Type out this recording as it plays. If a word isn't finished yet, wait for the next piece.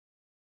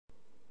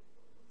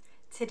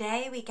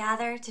Today we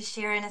gather to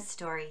share in a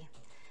story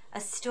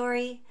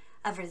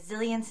of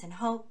resilience and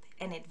hope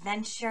and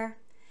adventure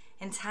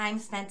and time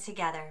spent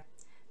together.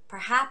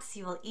 Perhaps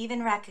you will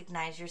even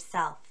recognize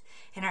yourself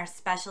in our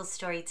special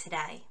story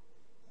today.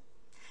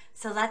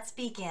 So let's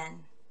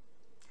begin.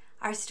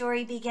 Our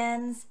story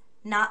begins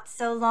not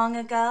so long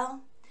ago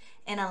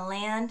in a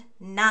land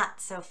not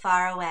so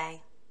far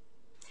away.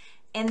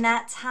 In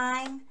that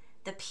time,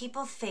 the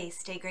people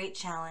faced a great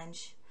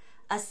challenge.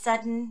 A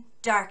sudden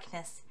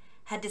darkness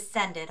had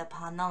descended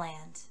upon the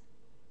land.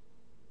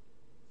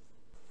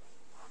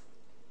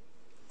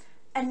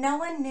 And no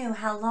one knew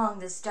how long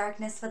this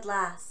darkness would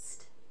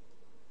last.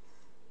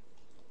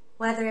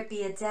 Whether it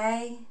be a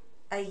day,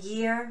 a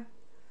year,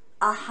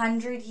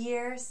 100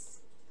 years,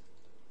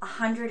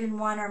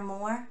 101 or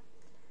more.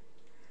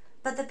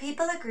 But the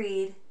people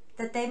agreed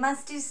that they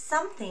must do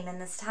something in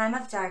this time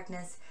of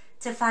darkness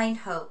to find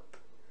hope.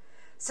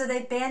 So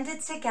they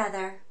banded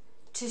together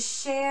to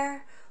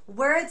share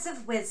words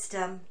of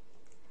wisdom,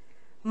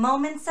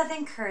 moments of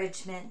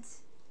encouragement,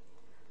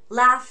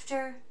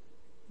 laughter,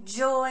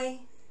 joy,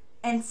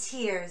 and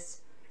tears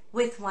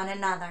with one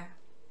another.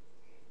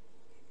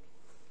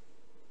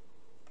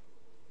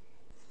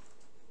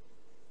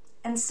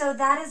 And so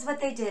that is what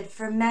they did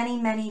for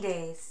many, many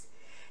days.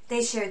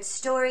 They shared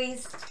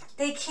stories,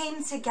 they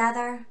came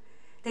together,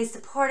 they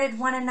supported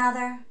one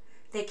another,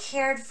 they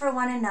cared for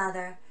one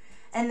another,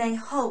 and they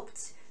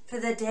hoped for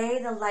the day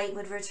the light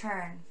would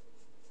return.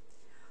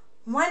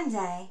 One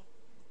day,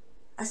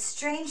 a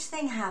strange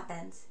thing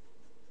happened.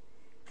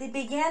 They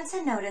began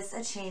to notice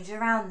a change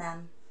around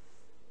them.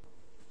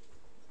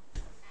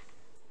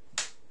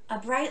 A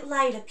bright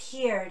light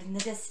appeared in the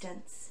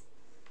distance.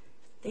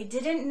 They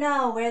didn't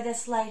know where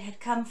this light had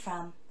come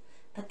from,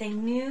 but they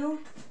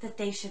knew that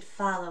they should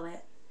follow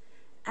it.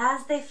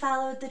 As they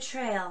followed the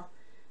trail,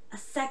 a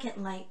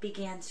second light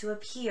began to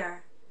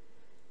appear,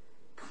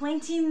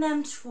 pointing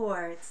them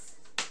towards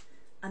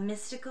a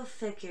mystical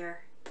figure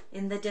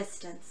in the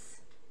distance.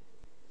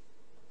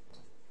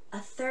 A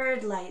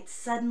third light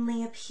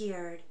suddenly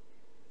appeared,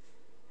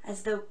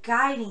 as though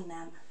guiding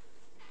them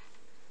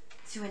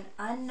to an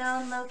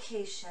unknown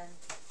location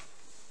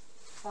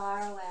far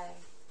away.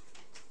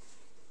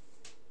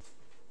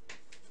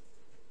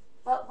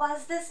 What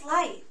was this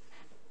light?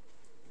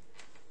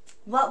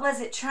 What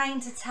was it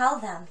trying to tell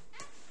them?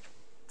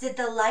 Did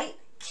the light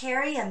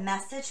carry a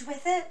message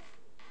with it?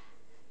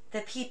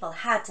 The people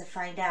had to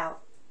find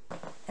out.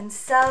 And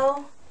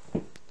so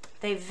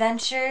they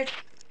ventured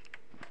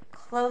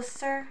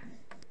closer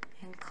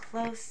and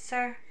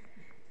closer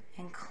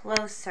and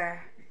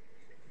closer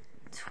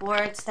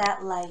towards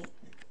that light.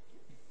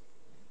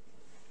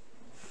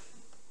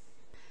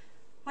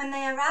 When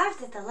they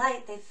arrived at the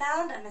light, they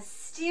found a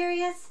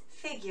mysterious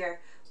figure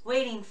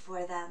waiting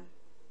for them.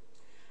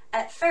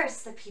 At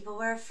first, the people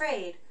were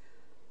afraid.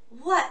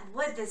 What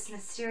would this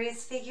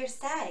mysterious figure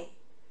say?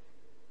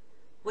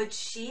 Would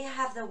she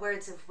have the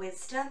words of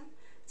wisdom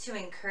to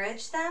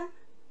encourage them?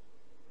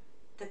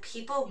 The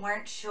people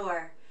weren't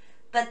sure,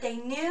 but they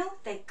knew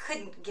they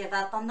couldn't give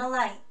up on the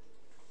light.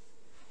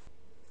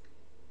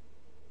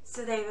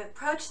 So they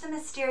approached the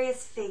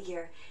mysterious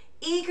figure,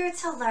 eager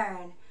to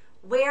learn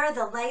where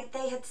the light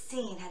they had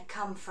seen had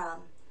come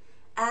from.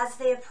 As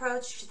they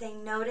approached, they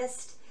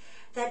noticed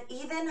that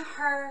even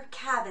her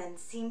cabin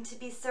seemed to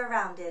be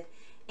surrounded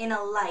in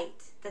a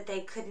light that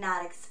they could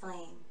not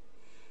explain.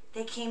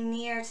 They came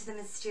near to the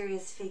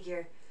mysterious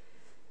figure,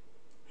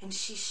 and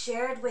she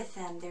shared with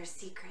them their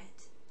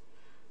secret.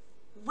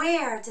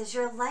 "Where does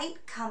your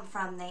light come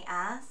from?" they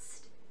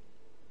asked.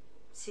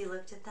 She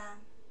looked at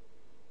them,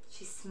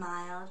 she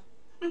smiled,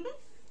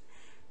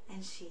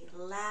 and she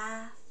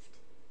laughed,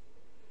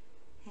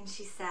 and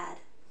she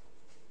said,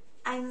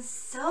 "I'm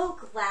so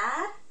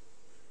glad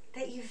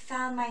that you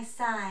found my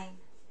sign.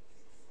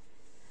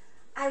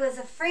 I was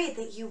afraid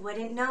that you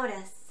wouldn't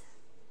notice.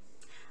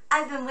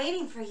 I've been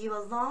waiting for you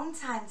a long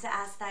time to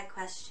ask that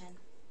question.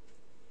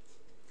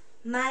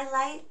 My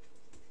light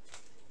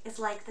is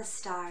like the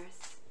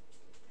stars.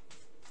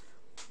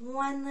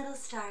 One little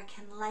star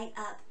can light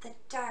up the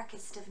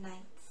darkest of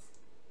nights.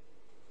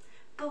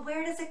 But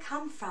where does it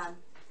come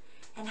from?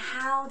 And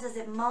how does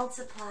it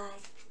multiply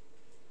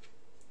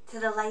to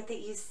the light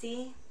that you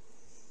see?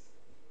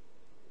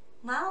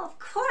 Well, of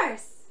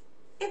course,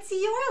 it's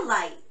your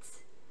light.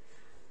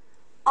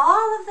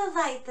 All of the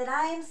light that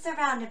I am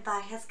surrounded by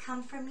has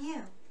come from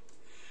you.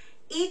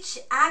 Each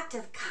act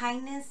of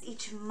kindness,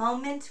 each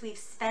moment we've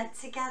spent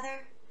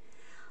together,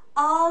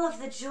 all of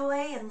the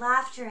joy and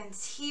laughter and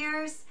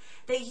tears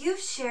that you've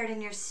shared in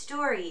your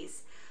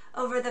stories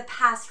over the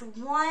past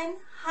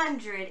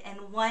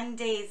 101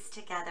 days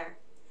together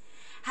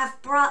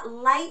have brought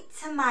light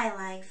to my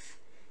life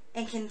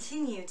and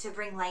continue to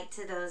bring light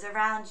to those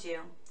around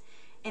you.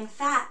 In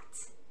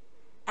fact,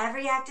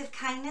 every act of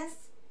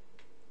kindness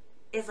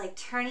is like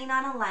turning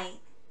on a light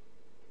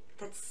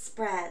that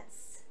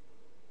spreads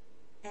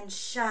and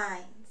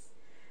shines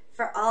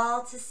for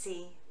all to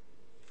see.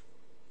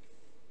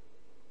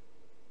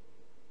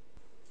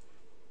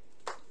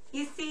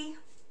 You see,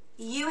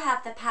 you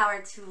have the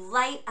power to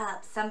light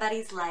up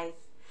somebody's life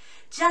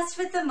just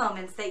with the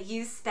moments that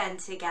you spend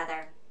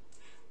together.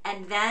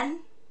 And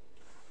then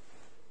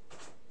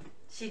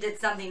she did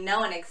something no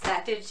one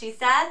expected. She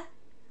said,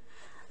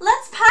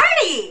 "Let's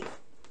party!"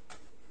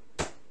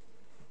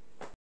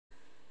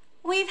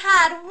 We've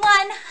had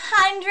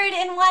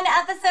 101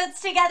 episodes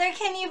together.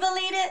 Can you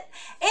believe it?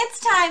 It's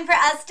time for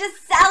us to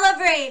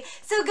celebrate.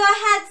 So go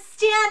ahead,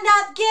 stand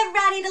up, get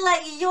ready to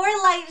let your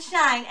light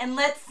shine, and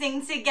let's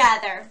sing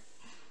together.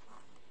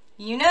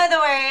 You know the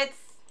words.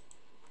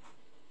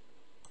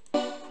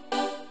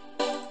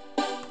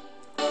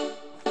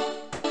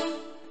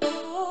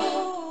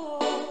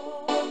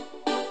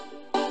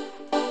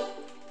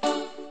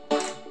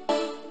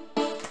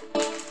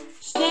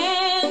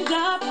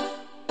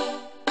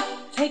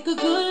 Take a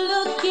good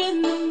look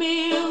in the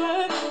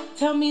mirror.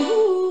 Tell me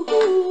who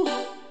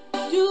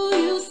do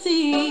you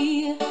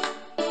see?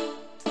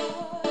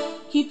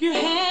 Keep your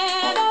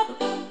head up.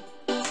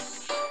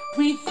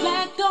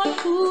 Reflect on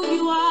who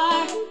you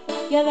are.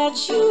 Yeah,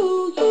 that's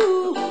you,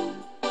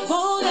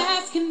 bold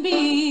as can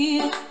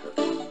be.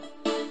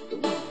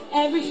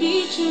 Every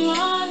feature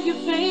on your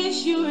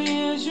face, your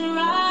ears, your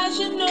eyes,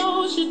 your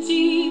nose, your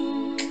teeth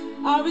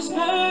are as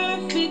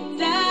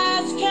perfect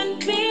as can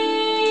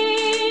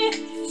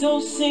be. So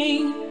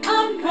sing,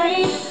 I'm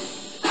brave,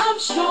 I'm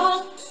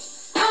strong,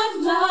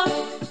 I'm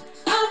loved,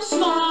 I'm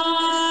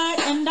smart,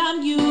 and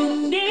I'm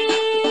unique.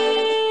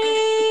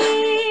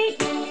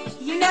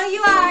 You know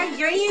you are,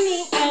 you're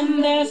unique.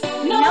 And there's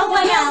no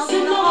one else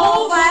in the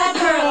whole wide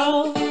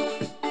world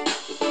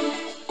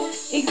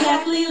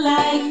exactly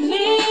like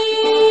me.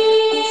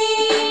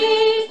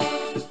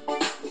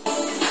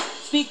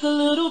 Speak a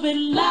little bit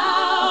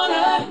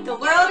louder. The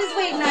world is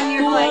waiting on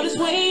your The world voice. is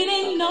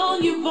waiting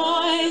on your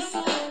voice.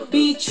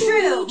 Be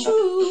true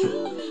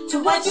to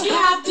what you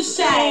have to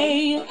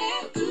say.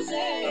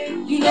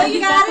 You know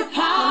you got the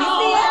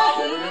power,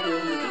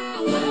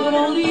 but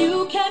only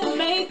you can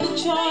make the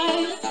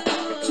choice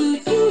to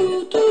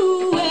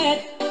do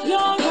it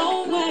your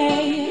own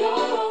way.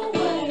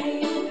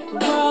 The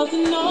world's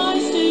an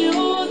oyster,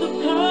 you're the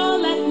pearl,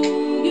 let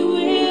who you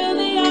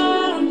really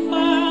are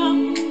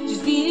unfurl.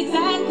 Just be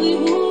exactly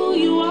who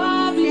you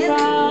are, be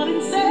proud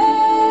and say,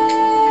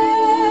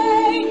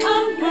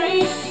 I'm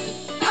brave,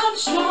 I'm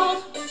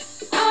strong,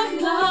 I'm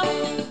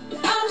loved,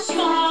 I'm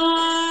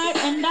smart,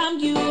 and I'm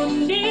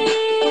unique.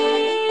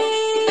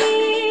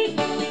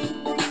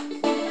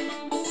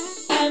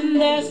 And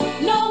there's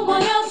no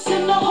one else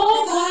in the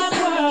whole wide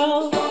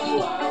world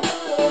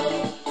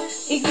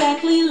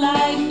exactly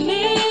like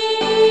me.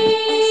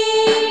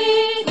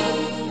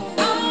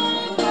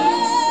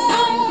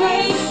 I'm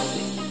brave,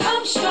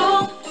 I'm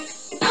strong,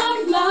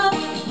 I'm loved,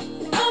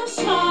 I'm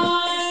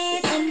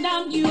smart, and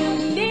I'm unique.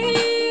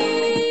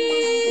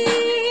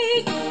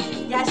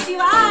 Yes, you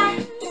are.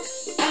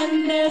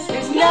 And there's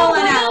no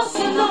one else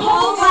in the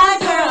whole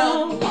wide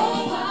world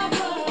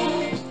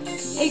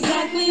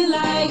exactly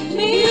like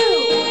me.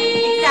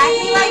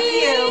 Exactly like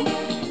you.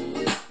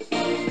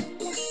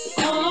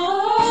 Oh,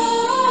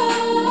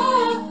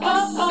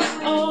 oh, oh,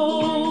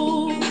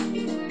 oh.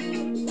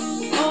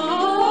 Oh,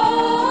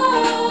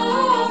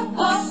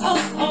 oh,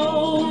 oh,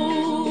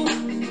 oh.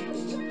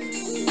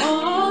 Oh,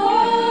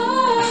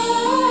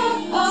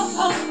 oh,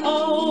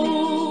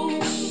 oh,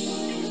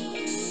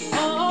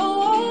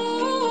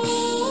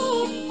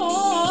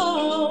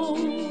 oh.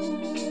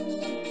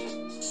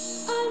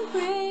 I'm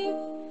brave,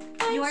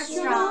 I'm You are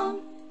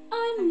strong.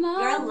 I'm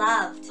loved, You're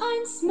loved.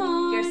 I'm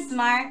smart, You're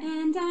smart.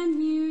 and I'm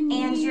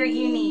unique. And you're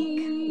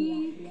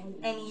unique.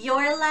 And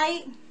your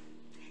light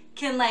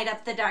can light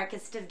up the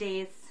darkest of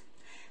days.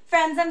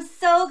 Friends, I'm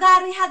so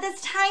glad we had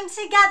this time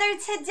together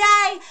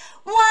today.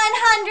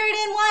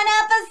 101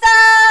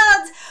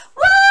 episodes!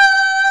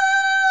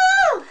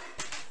 Woo!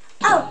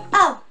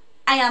 Oh,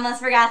 I almost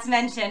forgot to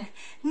mention,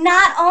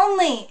 not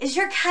only is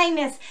your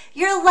kindness,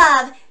 your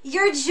love,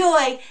 your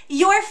joy,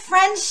 your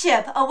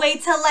friendship a way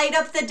to light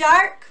up the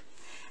dark,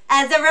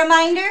 as a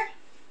reminder,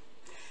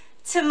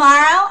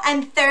 tomorrow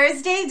and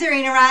Thursday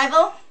during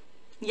Arrival,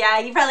 yeah,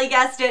 you probably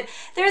guessed it,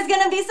 there's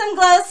going to be some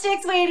glow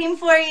sticks waiting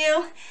for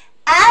you.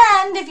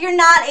 And if you're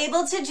not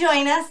able to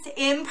join us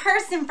in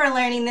person for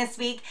learning this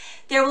week,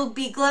 there will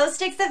be glow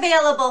sticks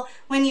available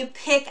when you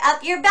pick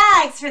up your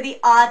bags for the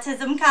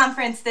Autism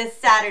Conference this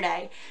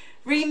Saturday.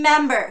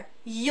 Remember,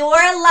 your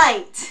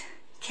light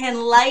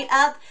can light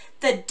up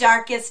the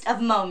darkest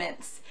of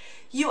moments.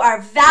 You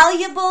are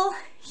valuable,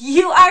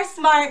 you are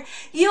smart,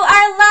 you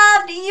are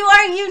loved, you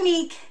are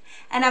unique,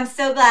 and I'm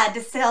so glad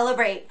to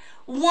celebrate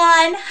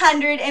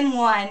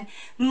 101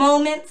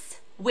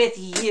 moments with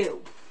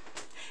you.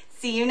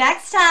 See you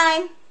next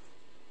time.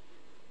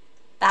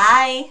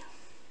 Bye.